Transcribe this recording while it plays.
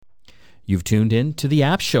You've tuned in to the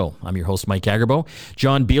App Show. I'm your host, Mike Agarbo.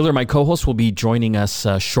 John Beeler, my co-host, will be joining us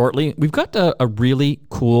shortly. We've got a really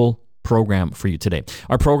cool program for you today.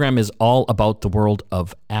 Our program is all about the world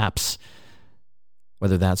of apps,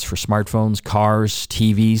 whether that's for smartphones, cars,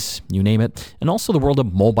 TVs, you name it, and also the world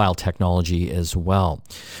of mobile technology as well.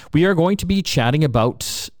 We are going to be chatting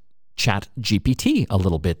about ChatGPT a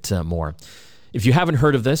little bit more. If you haven't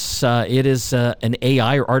heard of this, it is an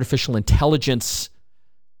AI or artificial intelligence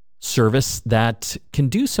service that can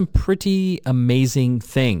do some pretty amazing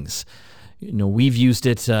things. You know, we've used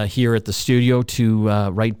it here at the studio to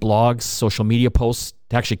write blogs, social media posts,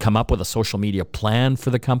 to actually come up with a social media plan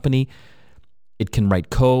for the company. It can write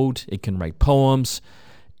code. It can write poems.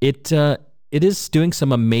 It is doing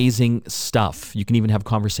some amazing stuff. You can even have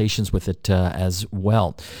conversations with it as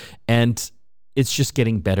well. And it's just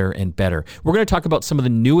getting better and better. We're going to talk about some of the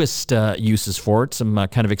newest uses for it, some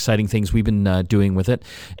kind of exciting things we've been doing with it,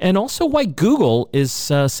 and also why Google is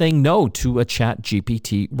saying no to a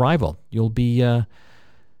ChatGPT rival. You'll be kind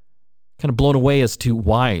of blown away as to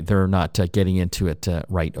why they're not getting into it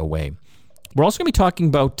right away. We're also going to be talking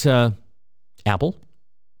about Apple.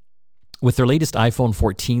 With their latest iPhone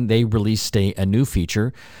 14, they released a new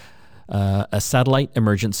feature, a satellite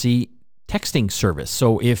emergency texting service.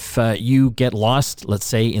 So if you get lost, let's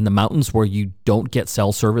say in the mountains where you don't get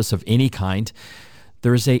cell service of any kind,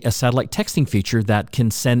 there's a satellite texting feature that can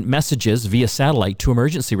send messages via satellite to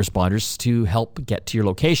emergency responders to help get to your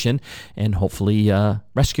location and hopefully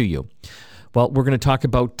rescue you. Well, we're going to talk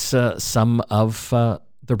about some of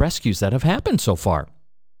the rescues that have happened so far.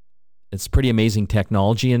 It's pretty amazing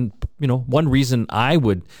technology, and you know, one reason I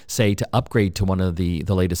would say to upgrade to one of the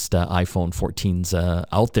latest iPhone 14s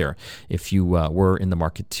out there if you were in the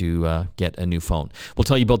market to get a new phone. We'll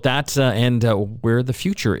tell you about that and where the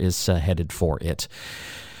future is headed for it.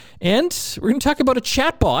 And we're going to talk about a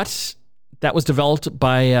chatbot that was developed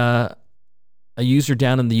by a user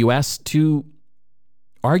down in the U.S. to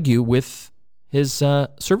argue with his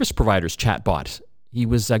service provider's chatbot. He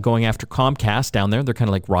was going after Comcast down there. They're kind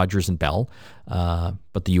of like Rogers and Bell,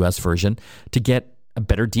 but the U.S. version, to get a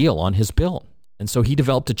better deal on his bill. And so he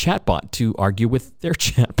developed a chatbot to argue with their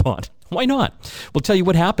chatbot. Why not? We'll tell you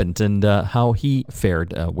what happened and how he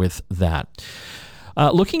fared with that.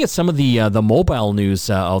 Looking at some of the mobile news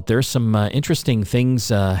out there, some interesting things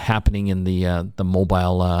happening in the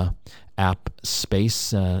mobile app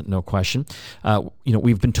space, no question.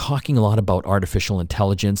 We've been talking a lot about artificial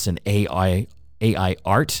intelligence and AI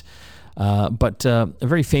art, but a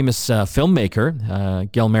very famous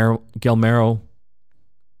filmmaker, Guillermo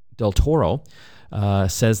del Toro,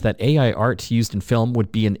 says that AI art used in film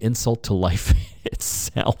would be an insult to life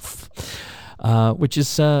itself, which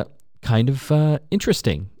is kind of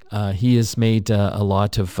interesting. He has made a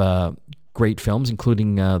lot of great films,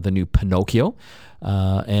 including the new Pinocchio,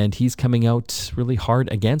 and he's coming out really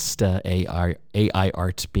hard against AI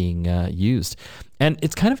art being used. And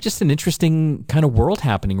it's kind of just an interesting kind of world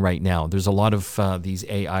happening right now. There's a lot of these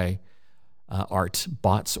AI art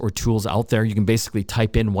bots or tools out there. You can basically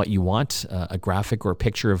type in what you want, a graphic or a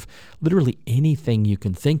picture of literally anything you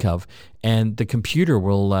can think of, and the computer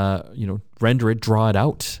will render it, draw it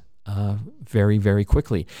out very, very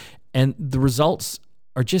quickly. And the results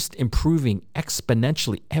are just improving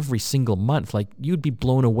exponentially every single month. Like, you'd be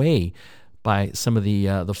blown away by some of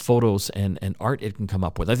the photos and art it can come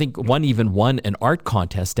up with. I think one even won an art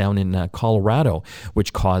contest down in Colorado,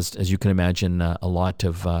 which caused, as you can imagine, a lot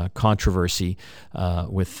of controversy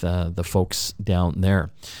with the folks down there.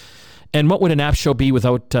 And what would an app show be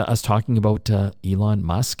without us talking about Elon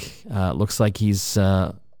Musk? Looks like his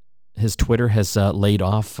Twitter has laid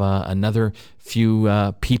off another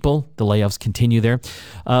few people. The layoffs continue there.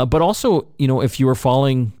 But also, if you were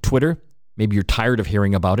following Twitter, maybe you're tired of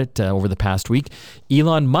hearing about it over the past week,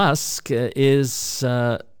 Elon Musk is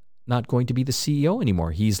not going to be the CEO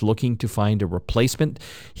anymore. He's looking to find a replacement.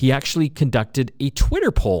 He actually conducted a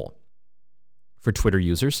Twitter poll for Twitter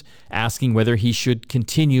users, asking whether he should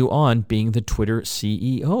continue on being the Twitter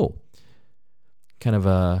CEO. Kind of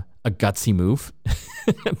a gutsy move.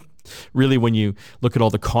 Really, when you look at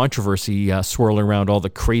all the controversy swirling around all the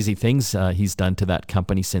crazy things he's done to that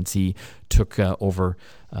company since he took over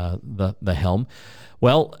the helm.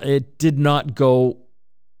 Well, it did not go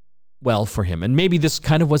well for him. And maybe this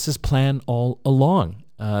kind of was his plan all along.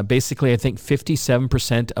 Basically, I think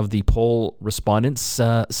 57% of the poll respondents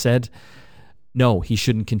said, no, he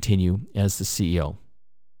shouldn't continue as the CEO.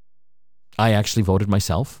 I actually voted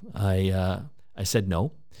myself. I said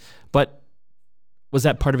no. But was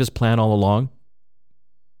that part of his plan all along?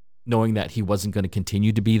 knowing that he wasn't going to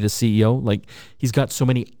continue to be the CEO. Like, he's got so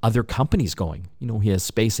many other companies going. He has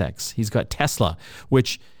SpaceX, he's got Tesla,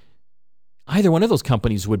 which either one of those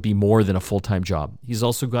companies would be more than a full-time job. He's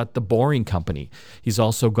also got the Boring Company. He's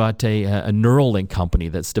also got a Neuralink company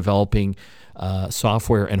that's developing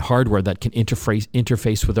software and hardware that can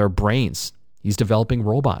interface with our brains. He's developing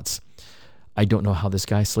robots. I don't know how this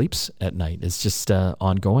guy sleeps at night. It's just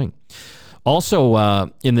ongoing.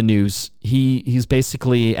 Also in the news, he's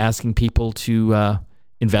basically asking people to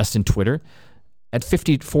invest in Twitter at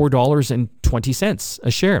 $54.20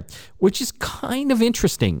 a share, which is kind of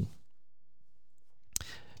interesting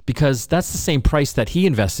because that's the same price that he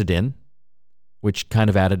invested in, which kind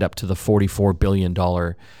of added up to the $44 billion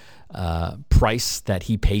price that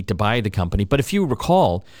he paid to buy the company. But if you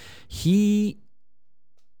recall, he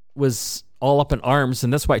was all up in arms,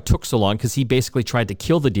 and that's why it took so long, because he basically tried to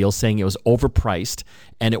kill the deal, saying it was overpriced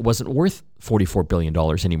and it wasn't worth $44 billion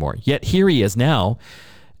anymore. Yet here he is now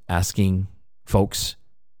asking folks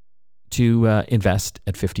to invest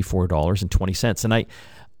at $54.20. And I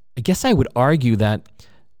guess I would argue that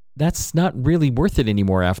that's not really worth it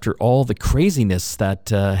anymore after all the craziness that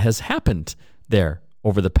has happened there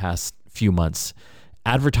over the past few months.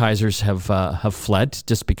 Advertisers have fled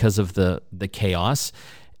just because of the chaos,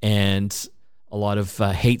 and a lot of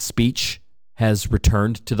hate speech has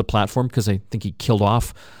returned to the platform because I think he killed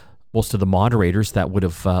off most of the moderators that would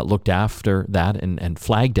have looked after that and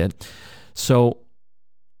flagged it. So,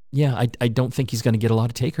 yeah, I don't think he's going to get a lot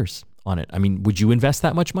of takers on it. I mean, would you invest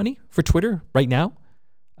that much money for Twitter right now?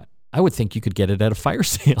 I would think you could get it at a fire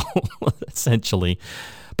sale, essentially.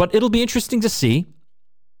 But it'll be interesting to see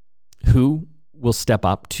who will step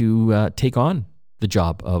up to take on the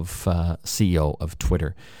job of CEO of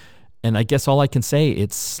Twitter. And I guess all I can say,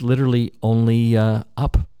 it's literally only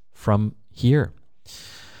up from here.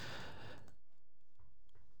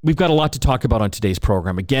 We've got a lot to talk about on today's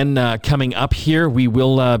program. Again, coming up here, we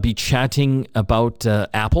will be chatting about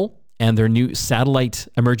Apple and their new satellite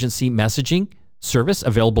emergency messaging service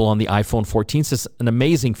available on the iPhone 14. So it's an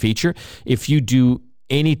amazing feature. If you do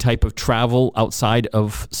any type of travel outside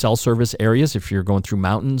of cell service areas, if you're going through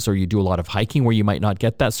mountains or you do a lot of hiking where you might not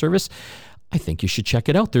get that service, I think you should check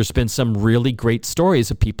it out. There's been some really great stories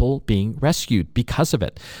of people being rescued because of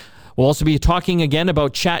it. We'll also be talking again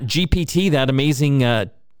about ChatGPT, that amazing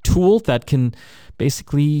tool that can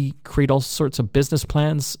basically create all sorts of business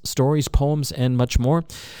plans, stories, poems, and much more.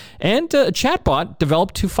 And a chatbot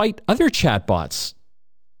developed to fight other chatbots.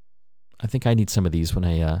 I think I need some of these when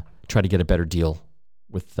I try to get a better deal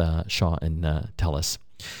with Shaw and TELUS.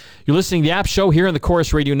 You're listening to The App Show here on the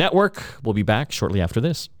Chorus Radio Network. We'll be back shortly after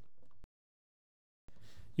this.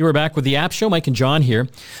 You are back with The App Show. Mike and John here.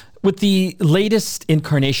 With the latest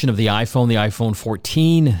incarnation of the iPhone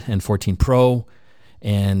 14 and 14 Pro,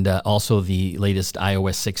 and also the latest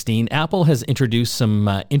iOS 16, Apple has introduced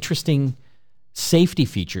some interesting safety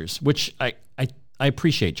features, which I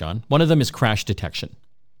appreciate, John. One of them is crash detection.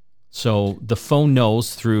 So the phone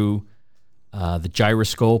knows through the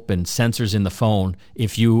gyroscope and sensors in the phone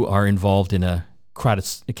if you are involved in a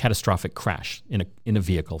catastrophic crash in a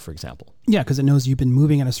vehicle, for example. Yeah, because it knows you've been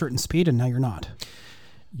moving at a certain speed and now you're not.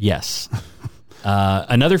 Yes.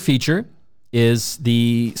 Another feature is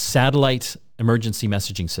the satellite emergency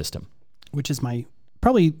messaging system, which is my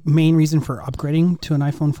probably main reason for upgrading to an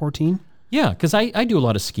iPhone 14. Yeah, because I do a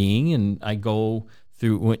lot of skiing and I go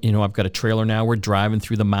through, I've got a trailer now. We're driving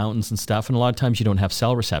through the mountains and stuff, and a lot of times you don't have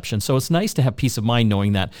cell reception. So it's nice to have peace of mind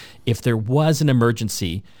knowing that if there was an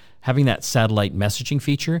emergency, having that satellite messaging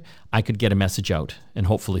feature, I could get a message out and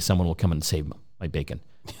hopefully someone will come and save my bacon.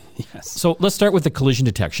 Yes. So let's start with the collision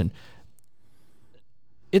detection.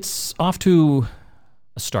 It's off to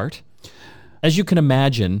a start. As you can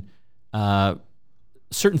imagine,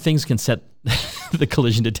 certain things can set the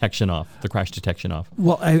collision detection off, the crash detection off.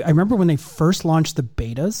 Well, I remember when they first launched the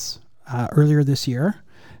betas earlier this year,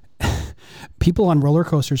 people on roller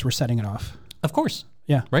coasters were setting it off. Of course.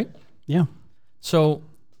 Yeah. Right? Yeah. So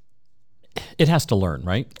it has to learn,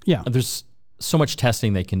 right? Yeah. There's so much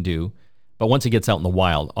testing they can do. But once it gets out in the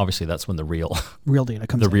wild, obviously that's when the real data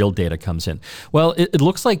comes in. Real data comes in. Well, it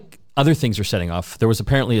looks like other things are setting off. There was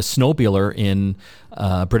apparently a snowmobiler in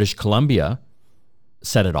British Columbia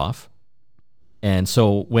set it off. And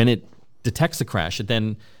so when it detects the crash, it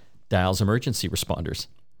then dials emergency responders.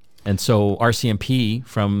 And so RCMP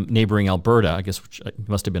from neighboring Alberta, I guess which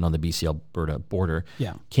must have been on the BC-Alberta border,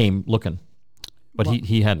 came looking. But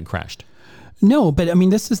he hadn't crashed. No, but I mean,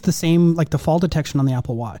 this is the same, like the fall detection on the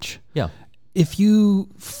Apple Watch. Yeah. If you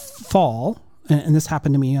fall, and this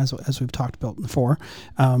happened to me as we've talked about before,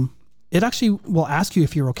 it actually will ask you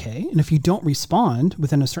if you're okay. And if you don't respond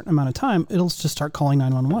within a certain amount of time, it'll just start calling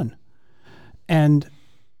 911. And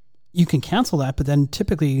you can cancel that, but then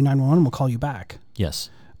typically 911 will call you back. Yes.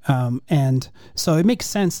 And so it makes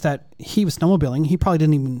sense that he was snowmobiling. He probably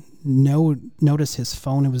didn't even notice his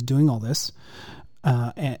phone was doing all this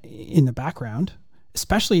in the background,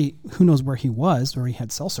 especially who knows where he was, where he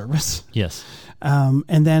had cell service. Yes.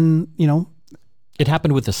 And then, it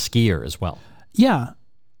happened with a skier as well. Yeah.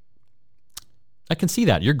 I can see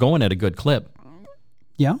that. You're going at a good clip.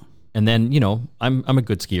 Yeah. And then, I'm a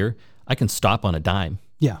good skier. I can stop on a dime.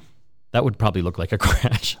 Yeah. That would probably look like a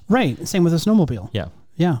crash. Right. Same with a snowmobile. Yeah.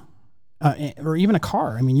 Yeah. Or even a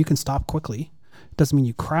car. I mean, you can stop quickly. Doesn't mean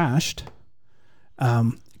you crashed.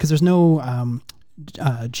 Because there's no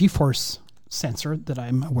G-force sensor that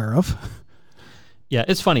I'm aware of. Yeah,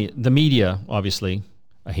 it's funny. The media, obviously,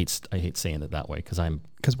 I hate saying it that way because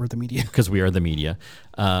we're the media. Because we are the media.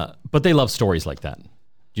 But they love stories like that. Do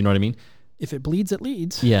you know what I mean? If it bleeds, it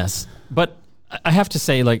leads. Yes. But I have to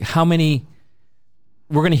say, like, how many...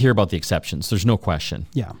 We're going to hear about the exceptions. There's no question.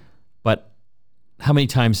 Yeah. But how many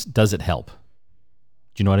times does it help? Do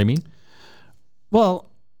you know what I mean? Well,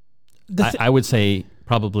 I would say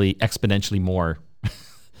probably exponentially more.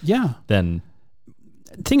 Yeah. Than...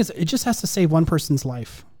 The thing is, it just has to save one person's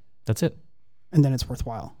life. That's it. And then it's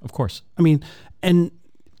worthwhile. Of course. I mean, and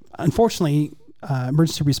unfortunately,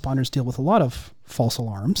 emergency responders deal with a lot of false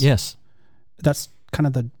alarms. Yes. That's kind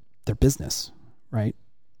of their business, right?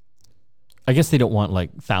 I guess they don't want like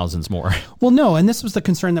thousands more. Well, no. And this was the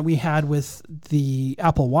concern that we had with the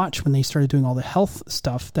Apple Watch when they started doing all the health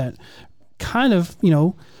stuff that kind of,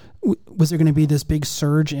 was there going to be this big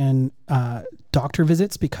surge in doctor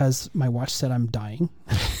visits because my watch said I'm dying?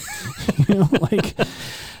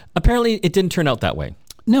 Apparently it didn't turn out that way.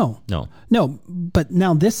 No. But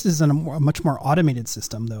now this is a much more automated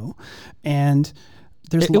system though. And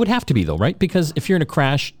it would have to be though, right? Because if you're in a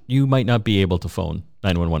crash, you might not be able to phone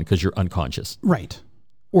 911 because you're unconscious. Right.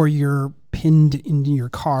 Or you're pinned into your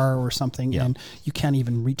car or something and you can't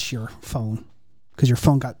even reach your phone because your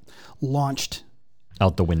phone got launched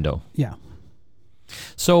out the window. Yeah.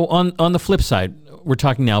 So on the flip side, we're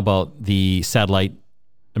talking now about the satellite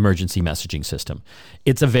emergency messaging system.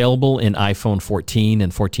 It's available in iPhone 14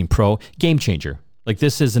 and 14 Pro. Game changer. Like,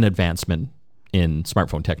 this is an advancement in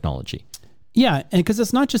smartphone technology. Yeah, and because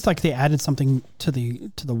it's not just like they added something to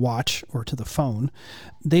the watch or to the phone.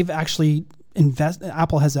 They've actually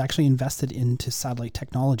Apple has actually invested into satellite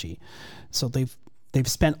technology. So they've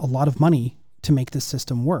spent a lot of money to make this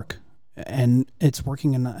system work. And it's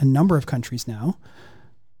working in a number of countries now.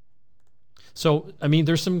 So, I mean,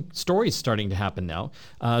 there's some stories starting to happen now.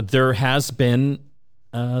 There has been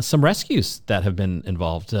some rescues that have been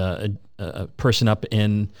involved. A person up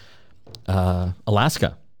in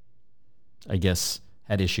Alaska, I guess,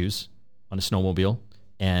 had issues on a snowmobile,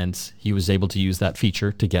 and he was able to use that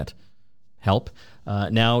feature to get help.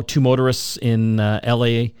 Now, 2 motorists in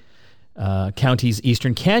L.A. County's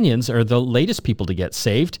Eastern Canyons are the latest people to get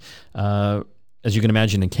saved. As you can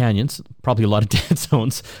imagine, in canyons, probably a lot of dead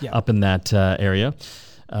zones up in that area.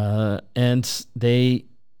 And they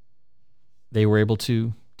were able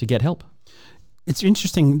to get help. It's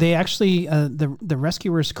interesting. They actually, the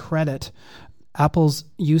rescuers credit Apple's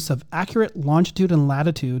use of accurate longitude and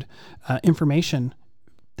latitude information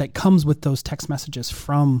that comes with those text messages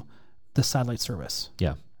from the satellite service.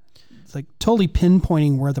 Yeah. It's like totally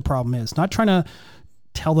pinpointing where the problem is. Not trying to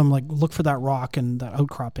tell them, like, look for that rock and that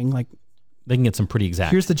outcropping. Like, they can get some pretty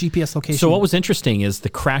exact. Here's the GPS location. So what was interesting is the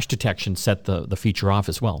crash detection set the feature off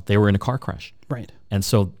as well. They were in a car crash. Right. And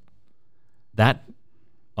so that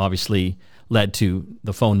obviously led to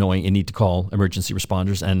the phone knowing it need to call emergency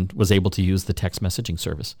responders and was able to use the text messaging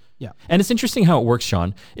service. Yeah. And it's interesting how it works,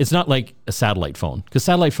 Sean. It's not like a satellite phone, because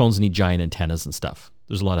satellite phones need giant antennas and stuff.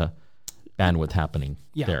 There's a lot of bandwidth happening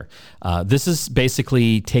there. This is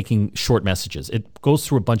basically taking short messages. It goes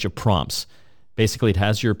through a bunch of prompts. Basically, it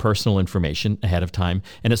has your personal information ahead of time,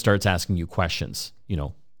 and it starts asking you questions.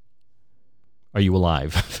 Are you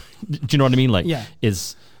alive? Do you know what I mean? Like,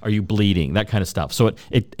 are you bleeding? That kind of stuff. So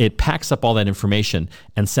it packs up all that information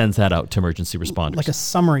and sends that out to emergency responders. Like a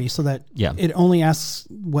summary, so that it only asks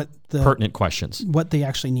what the pertinent questions, what they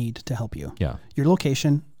actually need to help you. Yeah. Your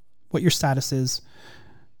location, what your status is,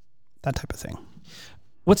 that type of thing.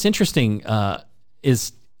 What's interesting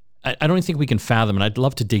is I don't even think we can fathom, and I'd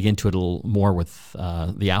love to dig into it a little more with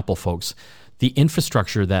the Apple folks, the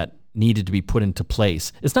infrastructure that needed to be put into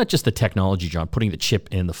place. It's not just the technology, John, putting the chip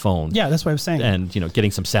in the phone. Yeah, that's what I was saying. And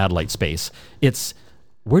getting some satellite space. It's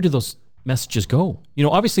where do those messages go? You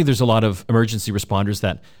know, obviously there's a lot of emergency responders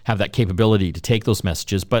that have that capability to take those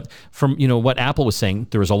messages, but from, you know, what Apple was saying,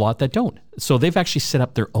 there was a lot that don't. So they've actually set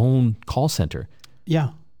up their own call center. Yeah.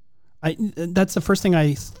 That's the first thing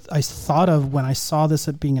I thought of when I saw this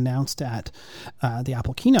being announced at the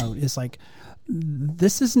Apple keynote, is like,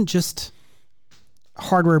 this isn't just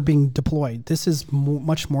hardware being deployed. This is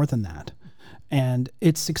much more than that. And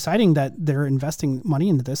it's exciting that they're investing money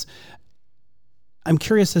into this. I'm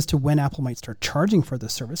curious as to when Apple might start charging for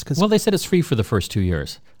this service. Well, they said it's free for the first 2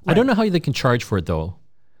 years. Right. I don't know how they can charge for it, though.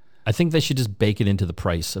 I think they should just bake it into the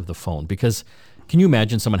price of the phone, because can you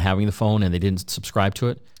imagine someone having the phone and they didn't subscribe to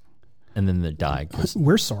it and then they die?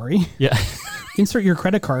 We're sorry. Yeah. Insert your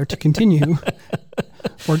credit card to continue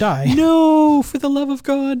or die. No, for the love of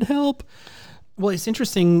God, help. Well, it's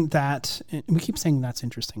interesting that we keep saying that's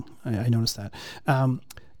interesting. I noticed that.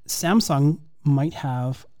 Samsung might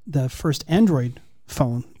have the first Android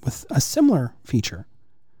phone with a similar feature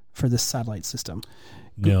for this satellite system.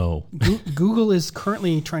 No. Google is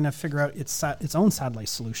currently trying to figure out its own satellite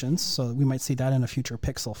solutions, so we might see that in a future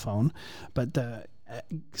Pixel phone. But the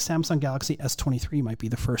Samsung Galaxy S23 might be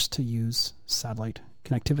the first to use satellite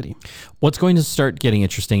connectivity. What's going to start getting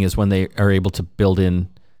interesting is when they are able to build in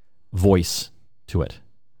voice to it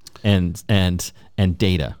and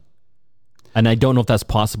data. And I don't know if that's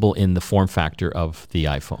possible in the form factor of the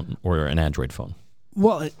iPhone or an Android phone.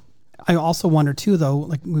 Well, I also wonder too, though,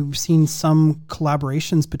 like we've seen some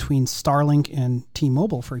collaborations between Starlink and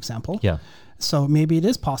T-Mobile, for example. Yeah. So maybe it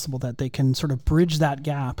is possible that they can sort of bridge that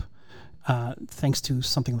gap thanks to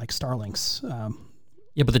something like Starlink's.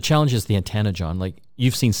 Yeah, but the challenge is the antenna, John. Like,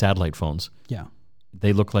 you've seen satellite phones. Yeah.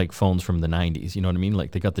 They look like phones from the 90s. You know what I mean?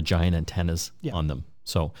 Like, they got the giant antennas on them.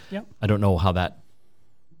 So I don't know how that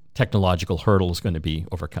technological hurdle is going to be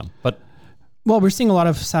overcome. But well, we're seeing a lot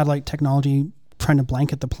of satellite technology trying to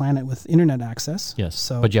blanket the planet with internet access. Yes,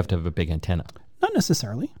 but you have to have a big antenna. Not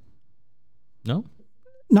necessarily. No?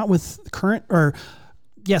 Not with current, or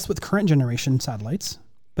yes, with current generation satellites,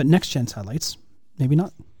 but next gen satellites, maybe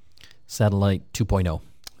not. Satellite 2.0.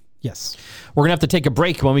 Yes. We're going to have to take a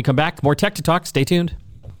break. When we come back, more Tech to Talk. Stay tuned.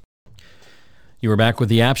 You are back with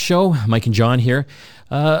the App Show. Mike and John here.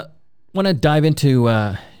 Want to dive into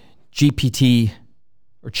GPT,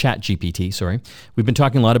 or Chat GPT, sorry. We've been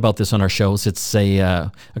talking a lot about this on our shows. It's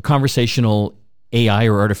a conversational AI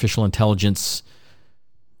or artificial intelligence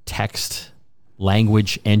text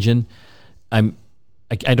language engine. I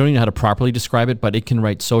don't even know how to properly describe it, but it can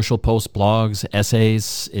write social posts, blogs,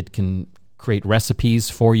 essays. It can create recipes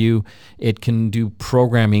for you. It can do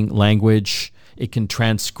programming language. It can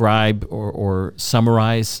transcribe or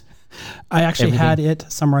summarize. I actually everything. had it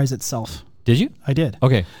summarize itself. Did you? I did.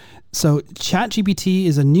 Okay. So ChatGPT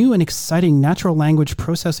is a new and exciting natural language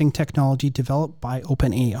processing technology developed by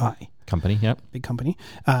OpenAI. Company, yep. Big company.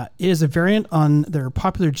 It is a variant on their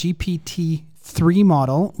popular GPT-3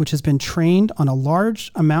 model, which has been trained on a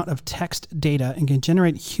large amount of text data and can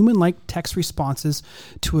generate human-like text responses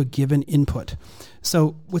to a given input.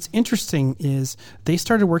 So what's interesting is they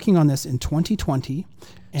started working on this in 2020.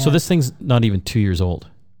 So this thing's not even 2 years old.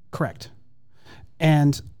 Correct.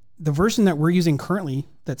 And the version that we're using currently,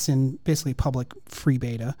 that's in basically public free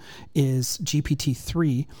beta, is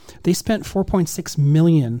GPT-3. They spent $4.6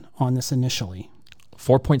 million on this initially.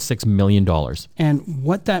 $4.6 million. And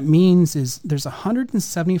what that means is there's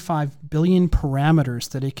 175 billion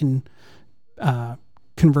parameters that it can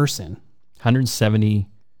converse in.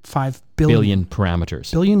 175 billion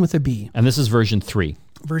parameters. Billion with a B. And this is version 3.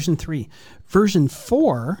 Version 3. Version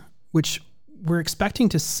 4, which we're expecting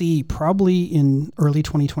to see probably in early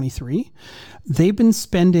 2023. They've been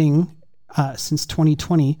spending since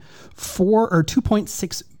 2020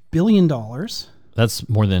 $2.6 billion. That's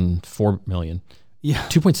more than 4 million. Yeah.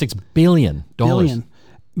 $2.6 billion.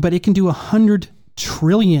 But it can do 100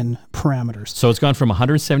 trillion parameters. So it's gone from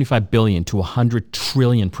 175 billion to 100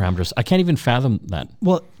 trillion parameters. I can't even fathom that.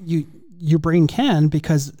 Well, your brain can,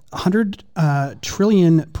 because 100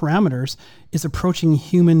 trillion parameters is approaching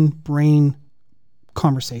human brain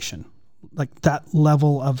conversation, like that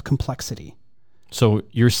level of complexity. So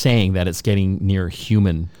you're saying that it's getting near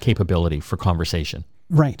human capability for conversation.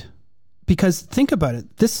 Right. Because think about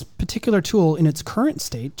it, this particular tool in its current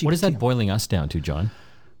state... GPT, what is that boiling us down to, John?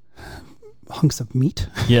 Hunks of meat.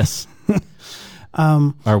 Yes.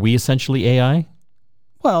 Are we essentially AI?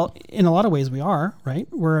 Well, in a lot of ways we are, right?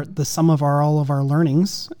 We're the sum of all of our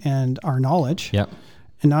learnings and our knowledge. Yep.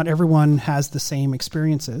 And not everyone has the same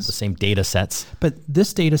experiences. The same data sets. But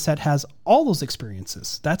this data set has all those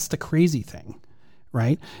experiences. That's the crazy thing,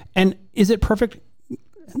 right? And is it perfect?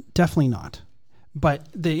 Definitely not. But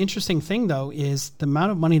the interesting thing, though, is the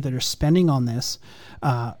amount of money that are spending on this.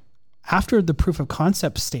 After the proof of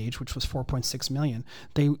concept stage, which was 4.6 million,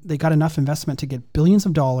 they got enough investment to get billions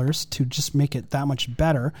of dollars to just make it that much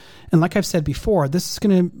better. And like I've said before, this is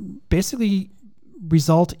going to basically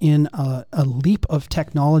result in a leap of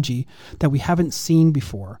technology that we haven't seen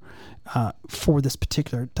before for this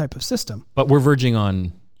particular type of system. But we're verging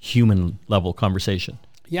on human level conversation.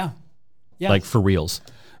 Yeah. Like for reals.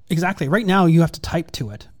 Exactly. Right now you have to type to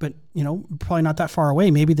it, but probably not that far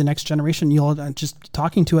away. Maybe the next generation you'll just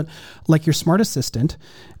talking to it like your smart assistant,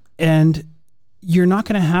 and you're not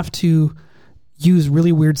going to have to use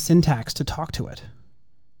really weird syntax to talk to it.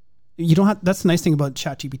 You don't have. That's the nice thing about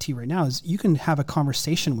ChatGPT right now is you can have a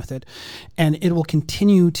conversation with it, and it will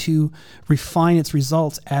continue to refine its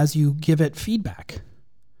results as you give it feedback.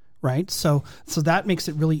 Right. So that makes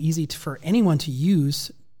it really easy for anyone to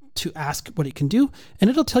use, to ask what it can do, and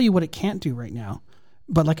it'll tell you what it can't do right now.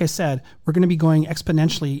 But like I said, we're going to be going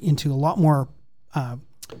exponentially into a lot more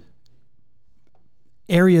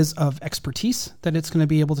areas of expertise that it's going to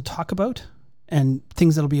be able to talk about and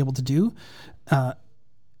things that it'll be able to do.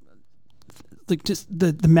 Like just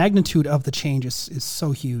the magnitude of the change is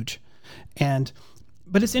so huge.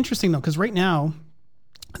 But it's interesting though, because right now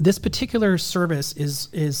this particular service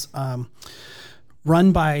is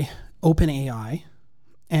run by OpenAI.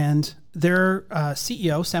 And their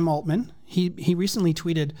CEO, Sam Altman, he recently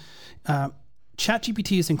tweeted,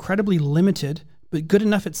 ChatGPT is incredibly limited, but good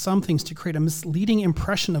enough at some things to create a misleading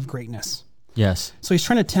impression of greatness. Yes. So he's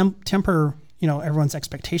trying to temper, everyone's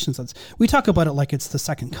expectations. We talk about it like it's the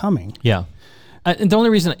second coming. Yeah. And the only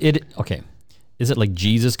reason is it like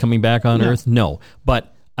Jesus coming back on earth? No.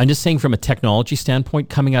 But I'm just saying from a technology standpoint,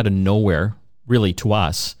 coming out of nowhere, really to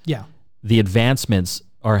us, the advancements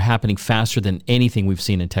are happening faster than anything we've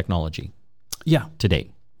seen in technology to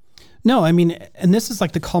date. No, I mean, and this is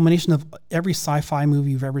like the culmination of every sci-fi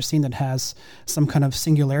movie you've ever seen that has some kind of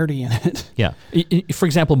singularity in it. Yeah. For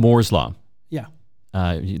example, Moore's Law. Yeah.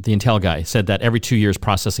 The Intel guy said that every 2 years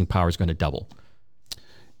processing power is going to double.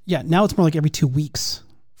 Yeah, now it's more like every 2 weeks.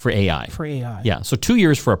 For AI. Yeah, so 2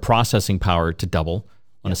 years for a processing power to double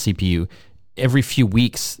on a CPU. Every few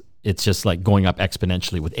weeks, it's just like going up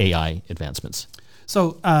exponentially with AI advancements.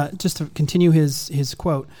 So just to continue his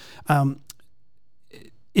quote,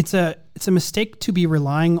 it's a mistake to be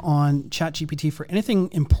relying on ChatGPT for anything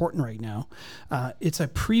important right now. It's a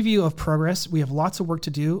preview of progress. We have lots of work to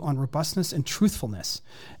do on robustness and truthfulness.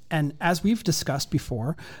 And as we've discussed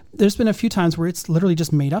before, there's been a few times where it's literally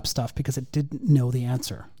just made up stuff because it didn't know the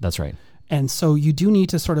answer. That's right. And so you do need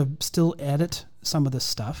to sort of still edit some of this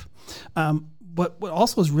stuff. But what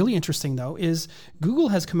also is really interesting, though, is Google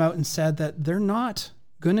has come out and said that they're not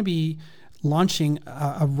going to be launching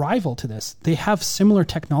a rival to this. They have similar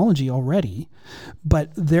technology already,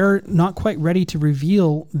 but they're not quite ready to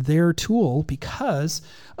reveal their tool because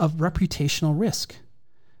of reputational risk.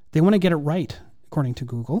 They want to get it right, according to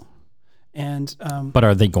Google. And but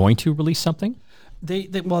are they going to release something?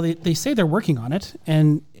 They say they're working on it,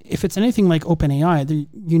 and if it's anything like OpenAI,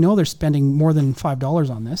 they're spending more than $5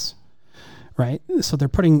 on this. Right. So they're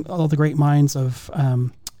putting all the great minds of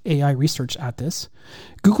AI research at this.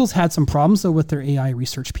 Google's had some problems though with their AI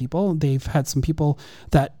research people. They've had some people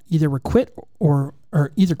that either were quit or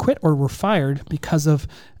were fired because of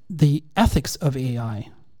the ethics of AI.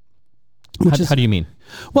 How do you mean?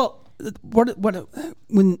 Well,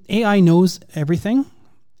 when AI knows everything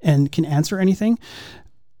and can answer anything,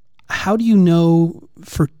 how do you know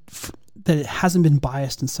that it hasn't been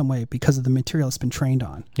biased in some way because of the material it's been trained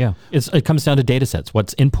on? Yeah. It comes down to data sets,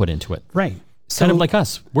 what's input into it. Right. So, kind of like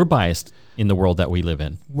us. We're biased in the world that we live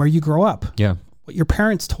in. Where you grow up. Yeah. What your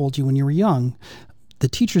parents told you when you were young, the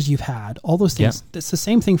teachers you've had, all those things. Yeah. It's the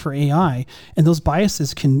same thing for AI. And those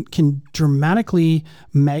biases can dramatically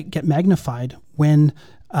get magnified when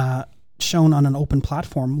shown on an open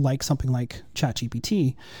platform like something like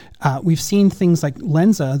ChatGPT. We've seen things like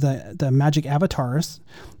Lensa, the magic avatars.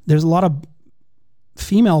 There's a lot of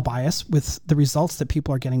female bias with the results that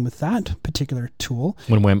people are getting with that particular tool.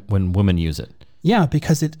 When women use it. Yeah,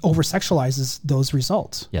 because it over-sexualizes those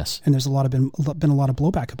results. Yes. And there's been a lot of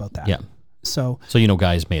blowback about that. Yeah. So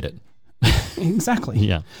guys made it. Exactly.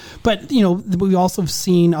 Yeah. But, we also have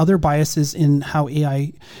seen other biases in how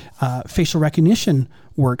AI facial recognition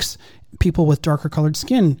works. People with darker colored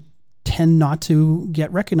skin tend not to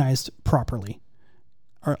get recognized properly.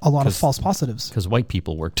 Or a lot of false positives. Because white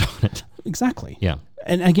people worked on it. Exactly. Yeah.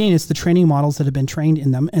 And again, it's the training models that have been trained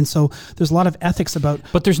in them. And so there's a lot of ethics about...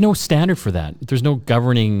 But there's no standard for that. There's no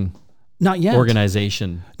governing Not yet.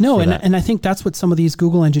 organization. No, for and, that. and I think that's what some of these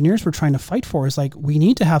Google engineers were trying to fight for is like, we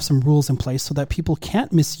need to have some rules in place so that people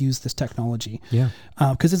can't misuse this technology. Yeah.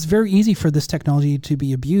 Because it's very easy for this technology to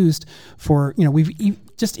be abused for,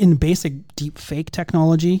 just in basic deep fake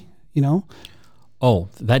technology, Oh,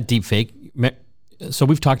 that deep fake. So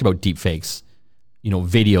we've talked about deep fakes,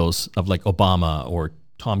 videos of like Obama or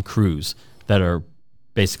Tom Cruise that are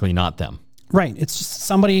basically not them. Right. It's just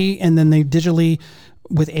somebody, and then they digitally,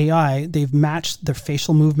 with AI, they've matched their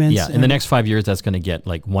facial movements. Yeah. In the next 5 years, that's going to get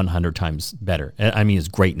like 100 times better. I mean, it's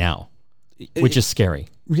great now, which is scary.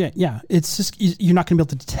 Yeah. It's just, you're not going to be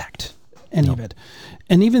able to detect any of it.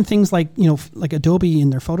 And even things like, like Adobe in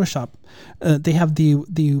their Photoshop, they have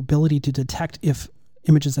the ability to detect if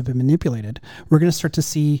images have been manipulated. We're going to start to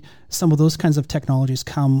see some of those kinds of technologies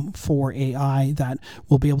come for AI that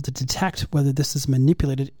will be able to detect whether this is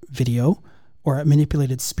manipulated video or a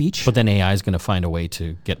manipulated speech. But then AI is going to find a way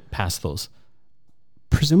to get past those.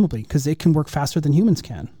 Presumably, because it can work faster than humans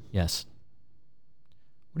can. Yes.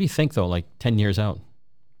 What do you think, though, like 10 years out?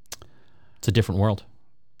 It's a different world.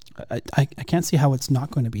 I can't see how it's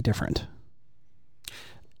not going to be different.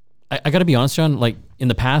 I got to be honest, John, like in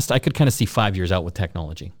the past, I could kind of see 5 years out with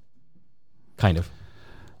technology. Kind of.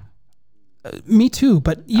 Me too,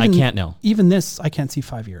 but I can't now. Even this, I can't see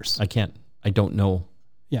 5 years. I can't. I don't know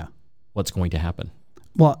Yeah. what's going to happen.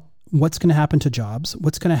 Well, what's going to happen to jobs?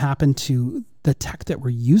 What's going to happen to the tech that we're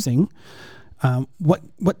using?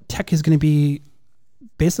 What tech is going to be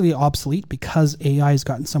basically obsolete because AI has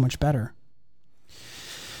gotten so much better?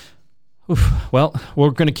 Well,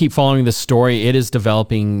 we're going to keep following this story. It is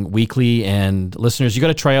developing weekly, and listeners, you got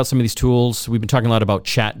to try out some of these tools. We've been talking a lot about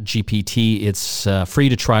ChatGPT. It's free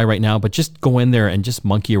to try right now, but just go in there and just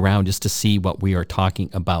monkey around just to see what we are talking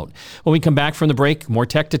about. When we come back from the break, more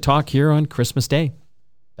tech to talk here on Christmas Day.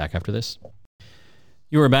 Back after this.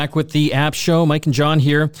 You are back with the App Show. Mike and John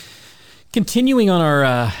here. Continuing on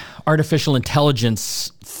our artificial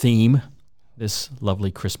intelligence theme this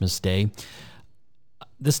lovely Christmas day.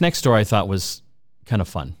 This next story I thought was kind of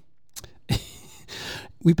fun.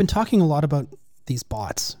 We've been talking a lot about these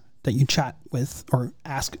bots that you chat with or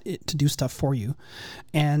ask it to do stuff for you.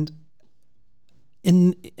 And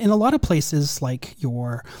in a lot of places, like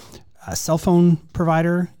your cell phone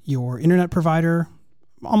provider, your internet provider,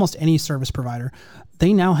 almost any service provider,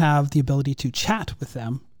 they now have the ability to chat with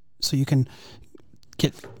them. So you can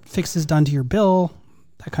get fixes done to your bill,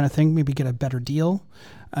 that kind of thing, maybe get a better deal.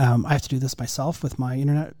 I have to do this myself with my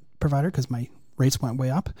internet provider because my rates went way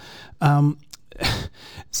up.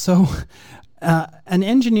 So an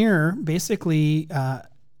engineer basically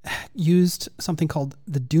used something called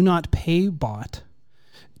the Do Not Pay bot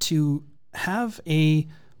to have a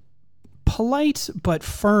polite but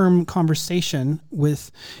firm conversation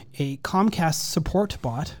with a Comcast support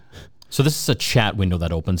bot. So this is a chat window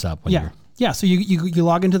that opens up when you're... Yeah, so you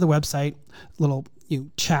log into the website,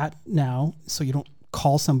 you chat now, so you don't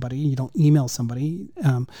call somebody, you don't email somebody,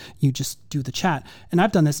 you just do the chat. And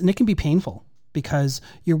I've done this, and it can be painful because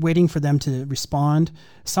you're waiting for them to respond.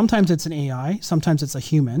 Sometimes it's an AI, sometimes it's a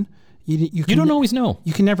human. You don't always know.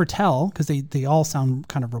 You can never tell because they all sound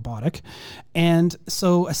kind of robotic. And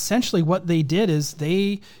so essentially what they did is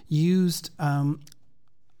they used a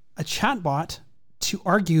chatbot to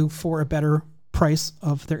argue for a better price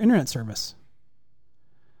of their internet service.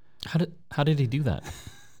 How did he do that?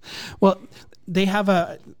 Well, they have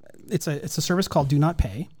it's a service called Do Not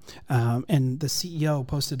Pay, and the CEO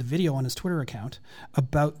posted a video on his Twitter account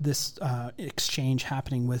about this exchange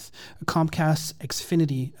happening with Comcast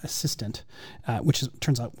Xfinity Assistant, which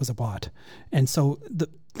turns out was a bot. And so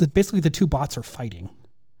basically the two bots are fighting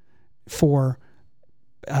for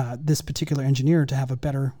this particular engineer to have a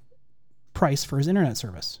better price for his internet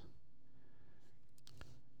service.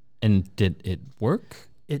 And did it work?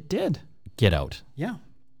 It did. Get out. Yeah.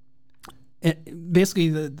 Basically,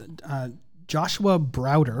 the Joshua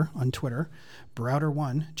Browder on Twitter,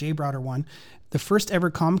 Browder1, J Browder1, the first ever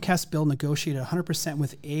Comcast bill negotiated 100%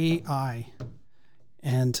 with AI.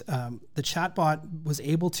 And the chatbot was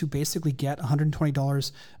able to basically get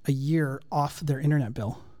 $120 a year off their internet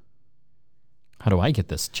bill. How do I get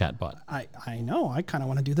this chatbot? I know. I kind of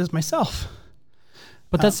want to do this myself.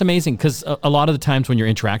 But that's amazing because a lot of the times when you're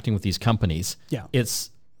interacting with these companies, yeah, it's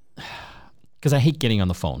because I hate getting on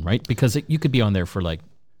the phone, right? Because you could be on there for like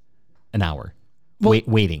an hour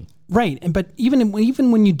waiting. Right. But even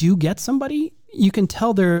when you do get somebody, you can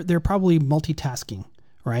tell they're probably multitasking,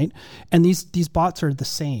 right? And these bots are the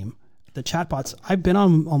same. The chatbots, I've been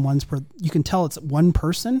on ones where you can tell it's one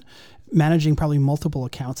person managing probably multiple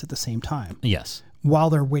accounts at the same time. Yes. While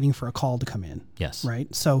they're waiting for a call to come in. Yes.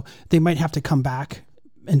 Right. So they might have to come back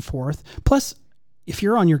and forth. Plus, if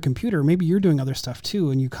you're on your computer, maybe you're doing other stuff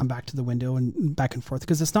too, and you come back to the window and back and forth,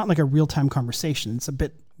 because it's not like a real-time conversation. It's a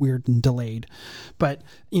bit weird and delayed. But,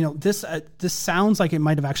 this sounds like it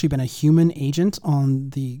might have actually been a human agent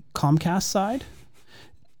on the Comcast side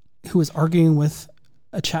who was arguing with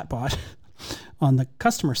a chatbot on the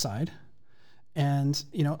customer side. And,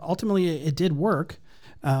 ultimately it did work.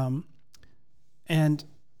 And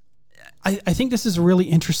I think this is a really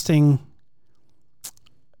interesting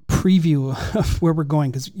preview of where we're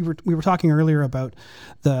going, because we were talking earlier about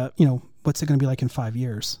what's it going to be like in 5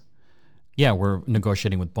 years. Yeah, we're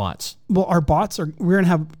negotiating with bots. Well, we're going to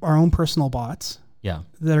have our own personal bots. Yeah,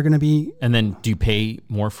 that are going to be. And then, do you pay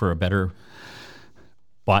more for a better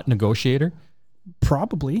bot negotiator?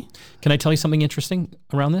 Probably. Can I tell you something interesting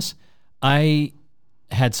around this? I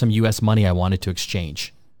had some U.S. money I wanted to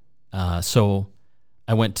exchange, so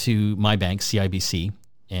I went to my bank, CIBC,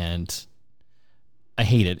 and I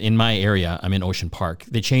hate it. In my area, I'm in Ocean Park.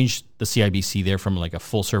 They changed the CIBC there from like a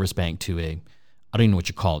full service bank to I don't even know what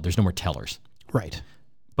you call it. There's no more tellers. Right.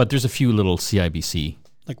 But there's a few little CIBC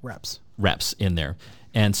like reps in there.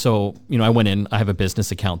 And so, I went in, I have a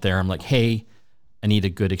business account there. I'm like, hey, I need a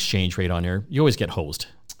good exchange rate on here. You always get hosed.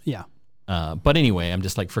 Yeah. But anyway, I'm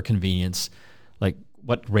just like, for convenience, like,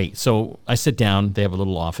 what rate? So I sit down, they have a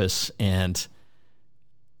little office, and,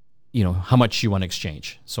 how much you want to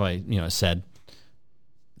exchange. So I said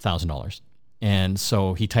 $1,000. And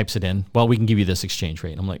so he types it in. Well, we can give you this exchange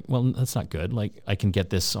rate. I'm like, well, that's not good. Like, I can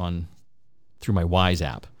get this through my Wise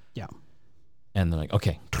app. Yeah. And they're like,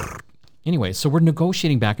 okay. Anyway, so we're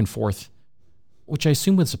negotiating back and forth, which I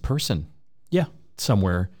assume was a person. Yeah.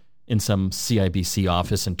 Somewhere in some CIBC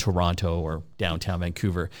office in Toronto or downtown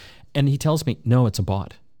Vancouver. And he tells me, no, it's a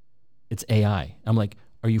bot. It's AI. I'm like,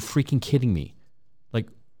 are you freaking kidding me? Like,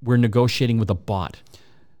 we're negotiating with a bot.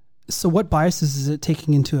 So what biases is it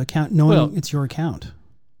taking into account knowing it's your account?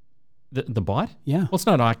 The bot? Yeah. Well, it's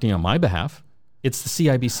not acting on my behalf. It's the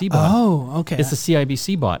CIBC bot. Oh, okay. It's the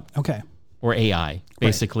CIBC bot. Okay. Or AI,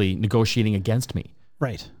 basically negotiating against me.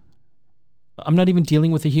 Right. I'm not even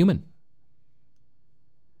dealing with a human.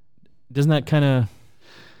 Doesn't that kind of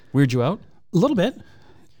weird you out? A little bit.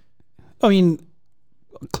 I mean,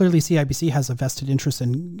 clearly CIBC has a vested interest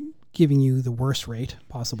in giving you the worst rate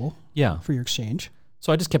possible. Yeah. For your exchange.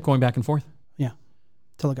 So I just kept going back and forth. Yeah.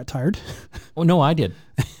 Till I got tired. Oh, no, I did.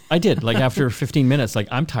 Like, after 15 minutes, like,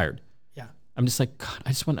 I'm tired. Yeah. I'm just like, God, I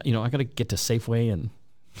just want to, I got to get to Safeway and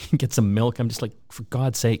get some milk. I'm just like, for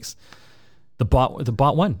God's sakes. The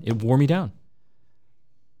bot won. It wore me down.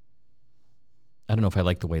 I don't know if I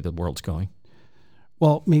like the way the world's going.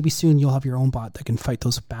 Well, maybe soon you'll have your own bot that can fight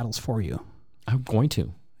those battles for you. I'm going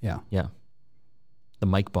to. Yeah. Yeah. The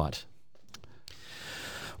Mike bot.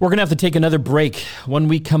 We're going to have to take another break. When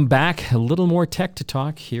we come back, a little more tech to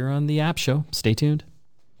talk here on The App Show. Stay tuned.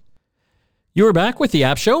 You are back with The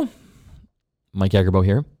App Show. Mike Agerbo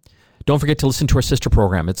here. Don't forget to listen to our sister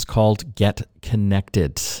program. It's called Get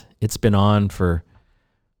Connected. It's been on for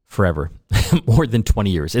forever, more than 20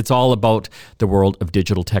 years. It's all about the world of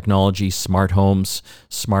digital technology, smart homes,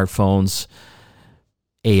 smartphones,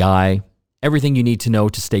 AI, everything you need to know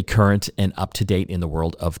to stay current and up to date in the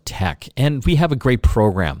world of tech. And we have a great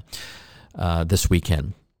program this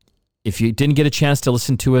weekend. If you didn't get a chance to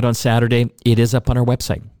listen to it on Saturday, it is up on our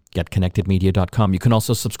website, getconnectedmedia.com. You can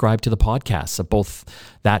also subscribe to the podcasts of both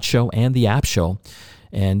that show and the App Show.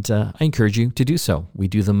 And I encourage you to do so. We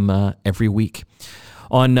do them every week.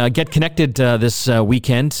 On Get Connected this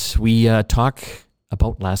weekend, we talk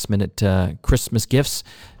about last-minute Christmas gifts.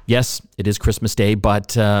 Yes, it is Christmas Day,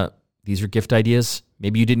 but these are gift ideas.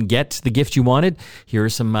 Maybe you didn't get the gift you wanted. Here are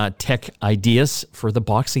some tech ideas for the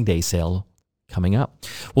Boxing Day sale coming up.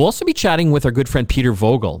 We'll also be chatting with our good friend Peter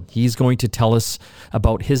Vogel. He's going to tell us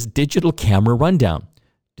about his digital camera rundown.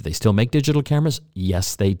 Do they still make digital cameras?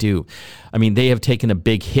 Yes, they do. I mean, they have taken a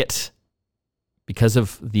big hit because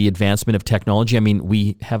of the advancement of technology. I mean,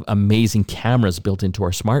 we have amazing cameras built into our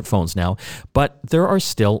smartphones now, but there are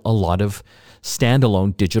still a lot of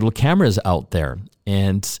standalone digital cameras out there.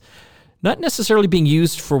 And not necessarily being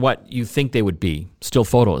used for what you think they would be, still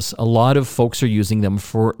photos. A lot of folks are using them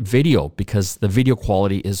for video because the video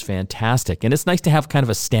quality is fantastic. And it's nice to have kind of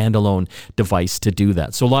a standalone device to do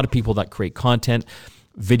that. So a lot of people that create content,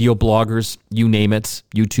 video bloggers, you name it,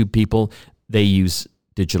 YouTube people, they use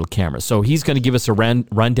digital cameras. So he's going to give us a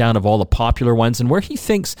rundown of all the popular ones and where he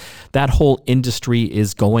thinks that whole industry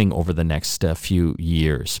is going over the next few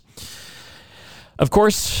years. Of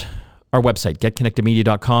course, our website,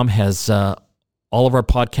 getconnectedmedia.com, has all of our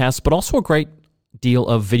podcasts, but also a great deal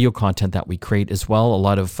of video content that we create as well. A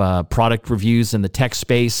lot of product reviews in the tech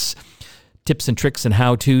space, tips and tricks and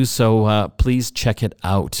how-tos, so please check it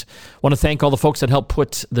out. I want to thank all the folks that helped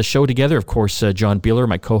put the show together. Of course, John Beeler,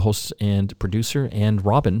 my co-host and producer, and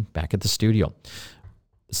Robin back at the studio.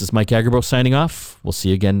 This is Mike Agerbo signing off. We'll see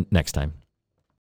you again next time.